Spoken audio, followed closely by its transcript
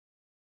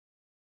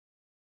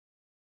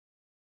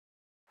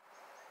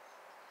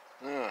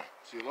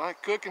So you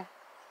like cooking,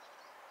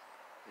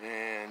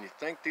 and you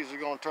think these are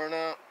going to turn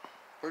out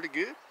pretty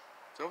good? Is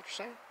that what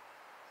you're saying?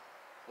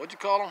 What'd you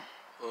call them?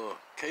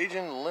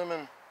 Cajun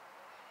lemon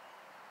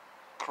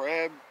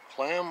crab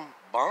clam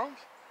bombs?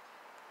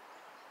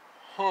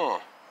 Huh.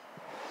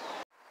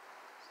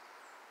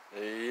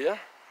 Yeah,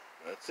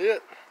 that's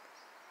it.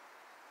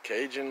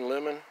 Cajun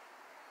lemon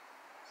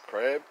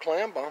crab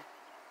clam bomb.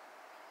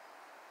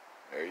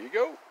 There you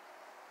go.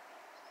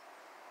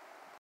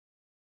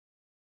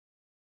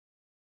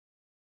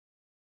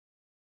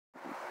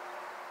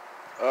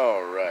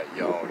 Alright,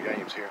 y'all,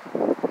 James here.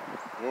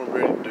 We're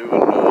ready to do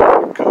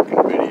another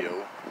cooking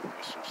video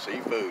with some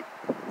seafood.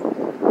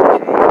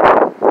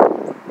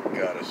 We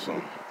got us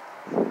some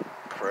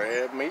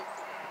crab meat,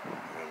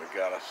 and we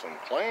got us some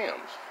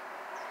clams.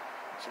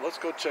 So let's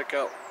go check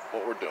out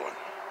what we're doing.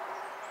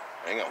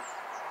 Hang on.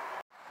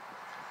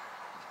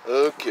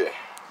 Okay,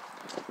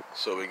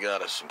 so we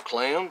got us some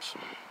clams,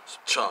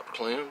 some chopped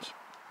clams.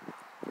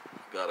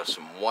 Got us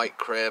some white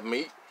crab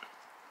meat.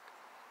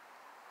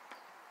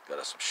 Got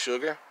us some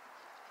sugar.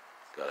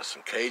 Got us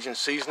some Cajun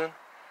seasoning.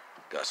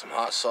 Got some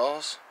hot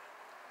sauce.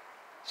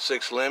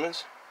 6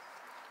 lemons.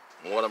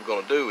 And what I'm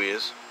going to do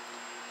is,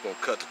 I'm going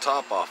to cut the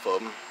top off of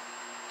them,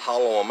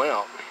 hollow them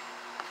out,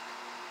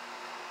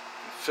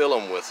 and fill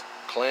them with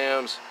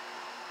clams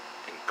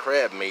and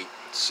crab meat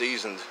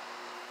seasoned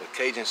with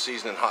Cajun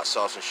seasoning, hot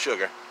sauce, and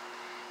sugar.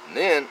 And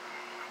then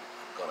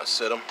I'm going to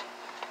set them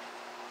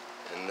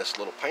in this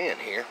little pan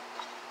here,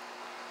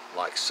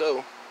 like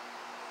so.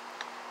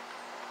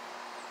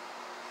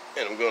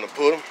 And I'm going to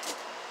put them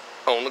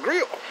on the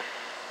grill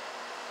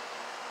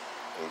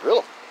and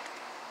grill them.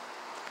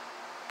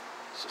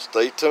 So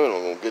stay tuned.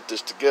 We're going to get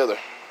this together.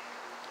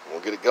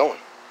 We'll get it going.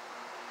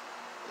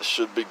 This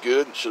should be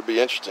good. It should be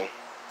interesting.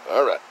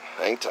 All right,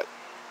 hang tight.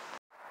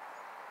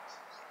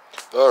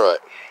 All right.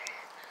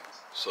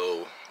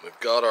 So we've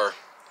got our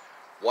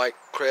white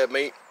crab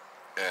meat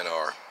and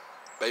our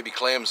baby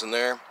clams in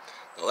there.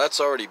 Now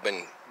they're already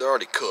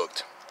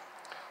cooked.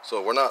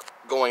 So we're not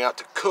going out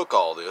to cook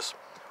all this.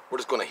 We're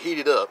just going to heat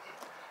it up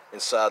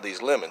inside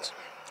these lemons.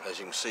 As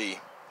you can see,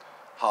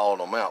 hollowed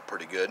them out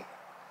pretty good.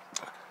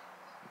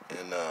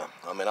 And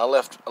I mean, I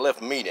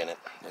left meat in it,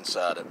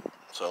 inside it.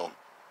 So,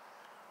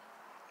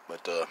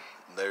 but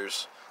there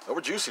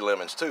were juicy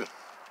lemons too.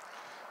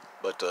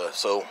 But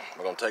so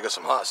we're going to take us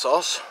some hot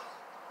sauce.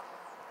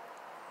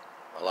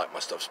 I like my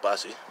stuff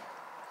spicy.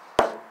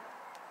 I'm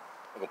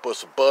going to put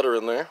some butter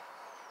in there,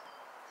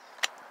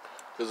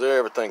 because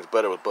everything's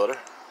better with butter.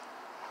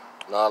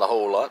 Not a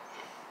whole lot.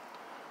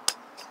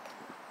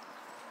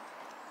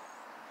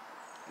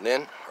 And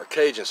then our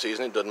Cajun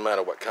seasoning. Doesn't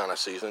matter what kind of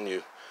seasoning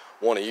you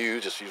want to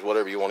use, just use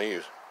whatever you want to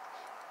use.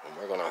 And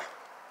we're gonna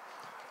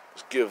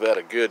just give that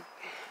a good,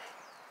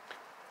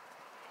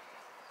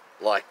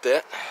 like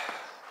that,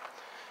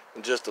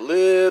 and just a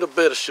little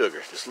bit of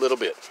sugar, just a little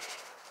bit,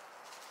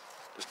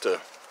 just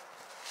to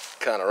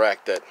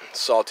counteract that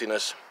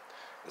saltiness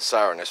and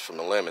sourness from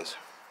the lemons.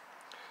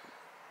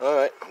 All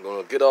right, I'm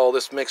gonna get all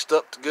this mixed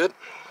up good,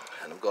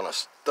 and I'm gonna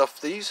stuff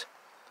these,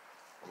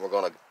 and we're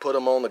gonna put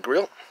them on the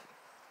grill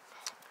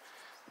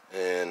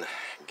and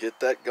get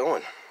that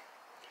going.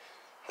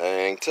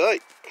 Hang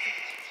tight.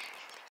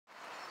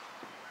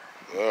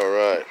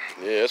 Alright,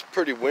 yeah, it's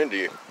pretty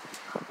windy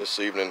this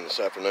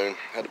afternoon.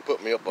 Had to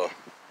put me up a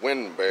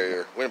wind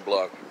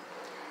block,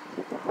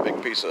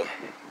 big piece of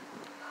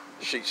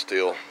sheet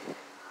steel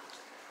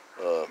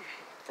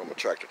from a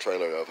tractor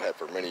trailer I've had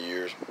for many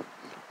years.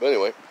 But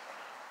anyway,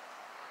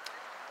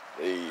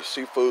 the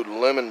seafood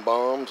lemon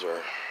bombs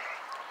are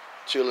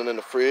chilling in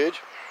the fridge,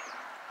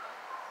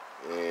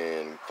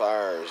 and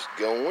fire's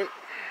going.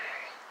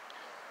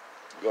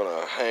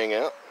 Gonna hang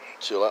out,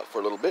 chill out for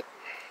a little bit,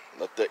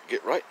 let that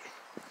get right,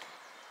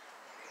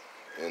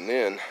 and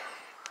then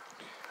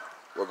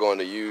we're going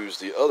to use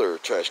the other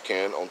trash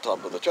can on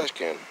top of the trash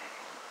can.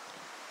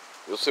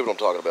 You'll see what I'm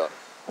talking about.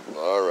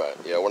 All right,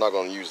 yeah, we're not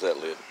going to use that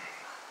lid.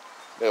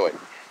 Anyway,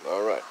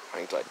 all right,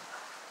 hang tight.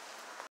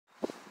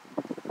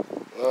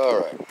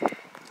 All right,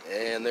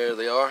 and there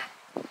they are.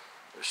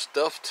 They're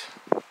stuffed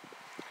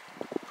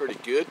pretty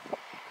good,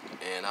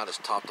 and I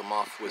just topped them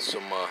off with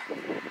some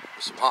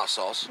hot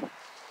sauce.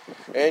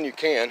 And you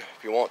can,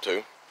 if you want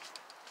to.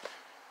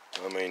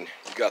 I mean,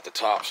 you got the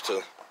tops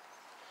to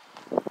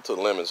the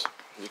lemons.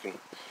 You can,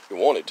 if you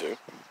wanted to.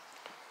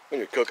 When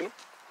you're cooking them,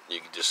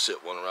 you can just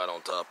sit one right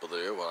on top of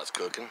there while it's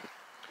cooking.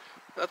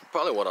 That's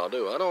probably what I'll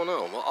do. I don't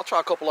know. Well, I'll try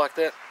a couple like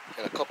that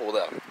and a couple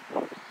without.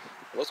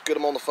 Let's get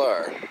them on the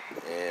fire.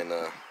 And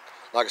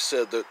like I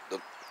said, the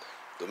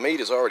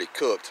meat is already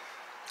cooked.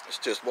 It's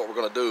just what we're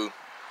going to do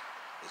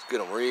is get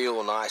them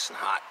real nice and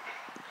hot,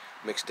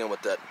 mixed in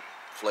with that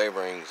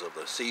flavorings of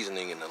the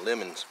seasoning and the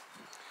lemons.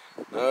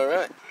 All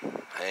right,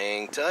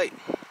 hang tight.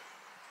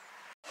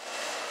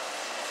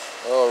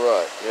 All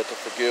right, you have to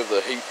forgive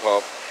the heat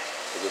pump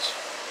because it's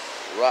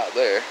right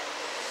there.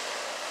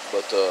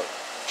 But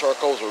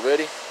charcoals are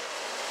ready,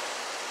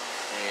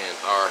 and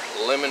our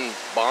lemon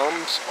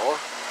bombs are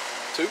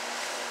too.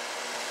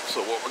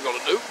 So what we're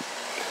gonna do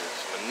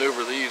is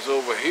maneuver these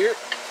over here.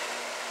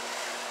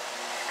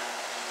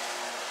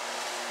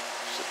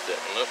 Set that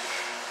one up.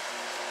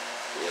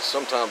 Yeah,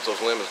 sometimes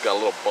those lemons got a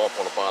little bump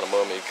on the bottom of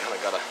them. You kind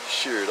of got to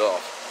shear it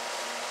off.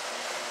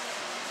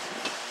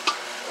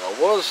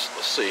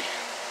 Let's see.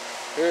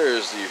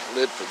 Here's the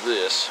lid for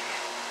this.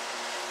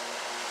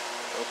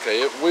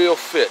 Okay, it will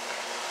fit.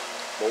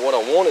 But what I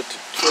wanted to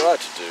try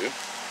to do,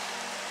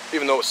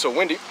 even though it's so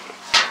windy,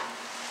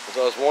 is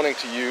I was wanting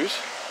to use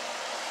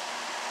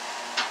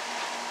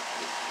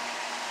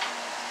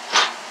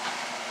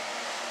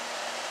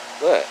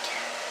that.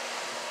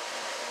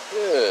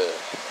 Yeah.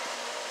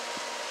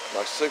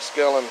 My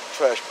 6-gallon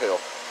trash pail.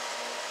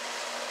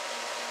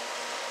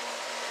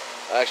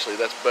 Actually,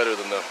 that's better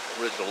than the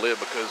original lid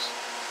because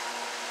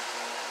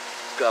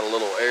it's got a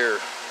little air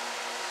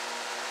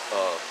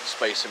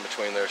space in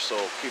between there, so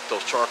keep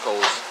those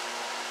charcoals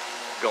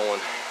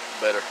going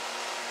better.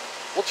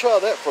 We'll try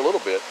that for a little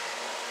bit,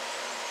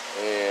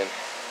 and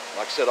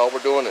like I said, all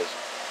we're doing is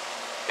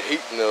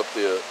heating up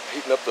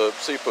the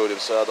seafood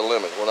inside the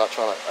lemon. We're not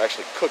trying to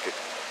actually cook it.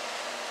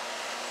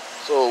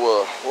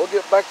 So we'll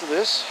get back to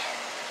this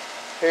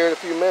here in a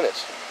few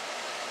minutes.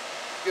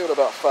 Give it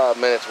about 5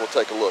 minutes. We'll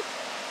take a look.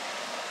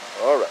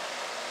 All right.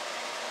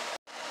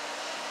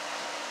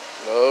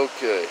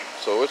 Okay,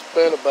 so it's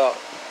been about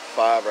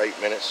 5 or 8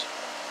 minutes.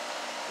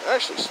 It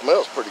actually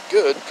smells pretty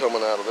good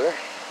coming out of there.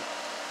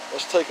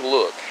 Let's take a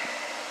look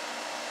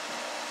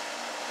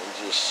and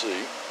just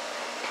see.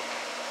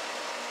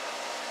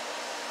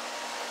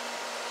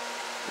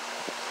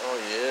 Oh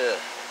yeah,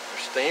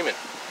 they're steaming.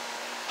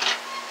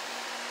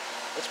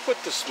 Let's put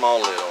the small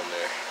lid on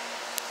there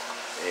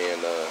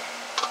and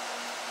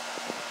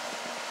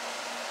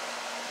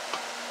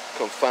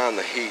confine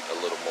the heat a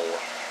little more.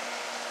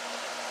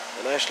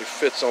 It actually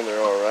fits on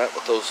there all right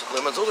with those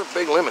lemons. Those are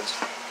big lemons.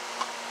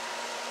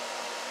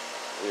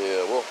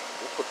 Yeah, we'll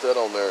put that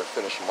on there and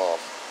finish them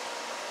off.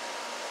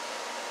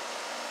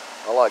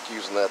 I like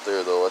using that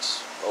there though.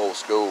 It's old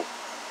school.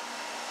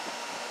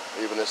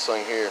 Even this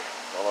thing here,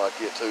 I like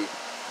it too.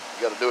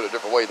 You got to do it a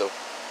different way though.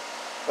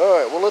 All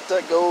right, we'll let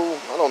that go.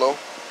 I don't know,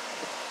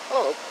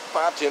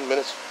 5-10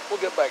 minutes. We'll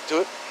get back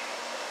to it.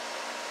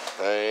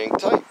 Hang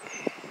tight.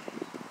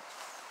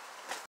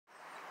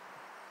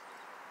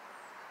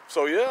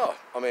 So yeah,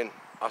 I mean,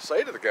 I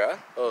say to the guy,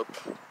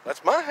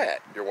 that's my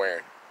hat you're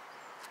wearing.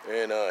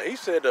 And he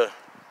said,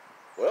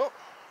 well,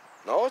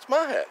 no, it's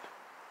my hat.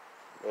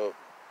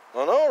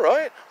 I know,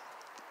 right?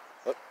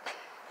 I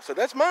said,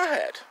 that's my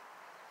hat.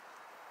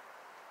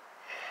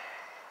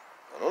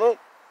 I don't know.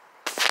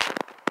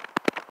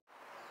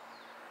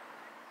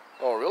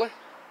 Oh, really?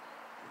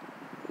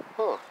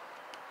 Huh.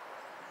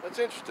 That's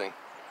interesting.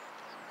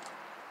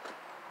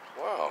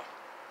 Wow.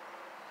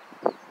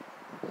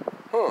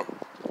 Huh.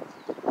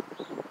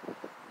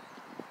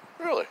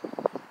 Really?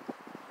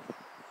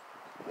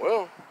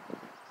 Well.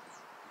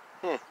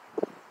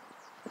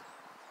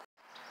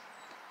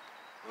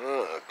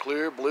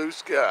 Clear blue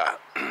sky.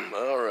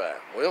 All right.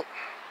 Well,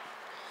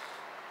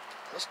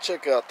 let's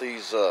check out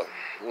these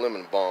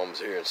lemon bombs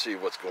here and see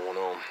what's going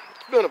on.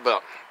 It's been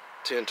about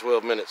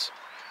 10-12 minutes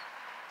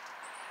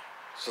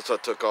since I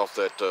took off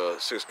that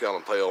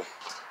 6-gallon pail.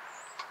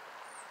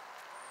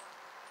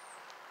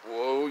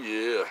 Whoa,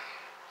 yeah.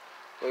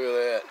 Look at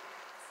that.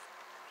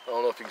 I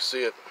don't know if you can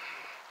see it.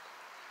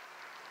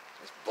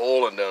 It's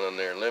boiling down in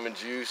there. Lemon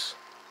juice.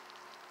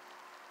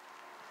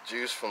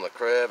 Juice from the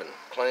crab and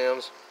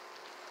clams.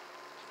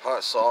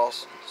 Hot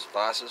sauce,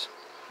 spices.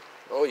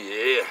 Oh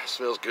yeah,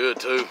 smells good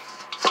too.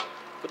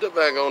 Put that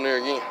back on there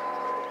again.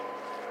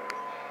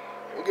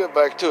 We'll get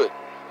back to it.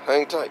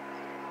 Hang tight.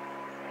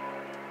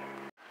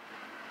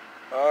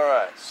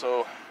 Alright,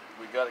 so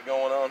we got it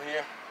going on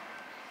here.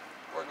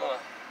 We're gonna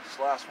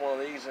slice one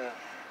of these and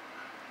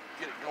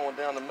get it going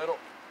down the middle.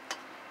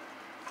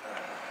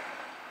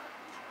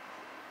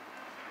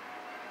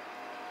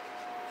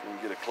 So we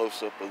can get a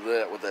close-up of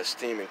that with that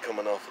steaming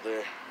coming off of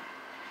there.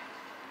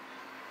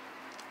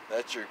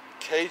 That's your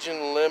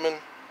Cajun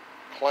lemon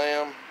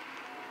clam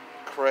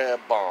crab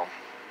bomb.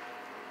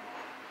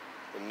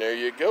 And there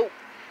you go.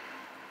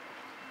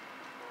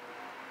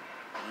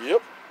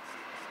 Yep.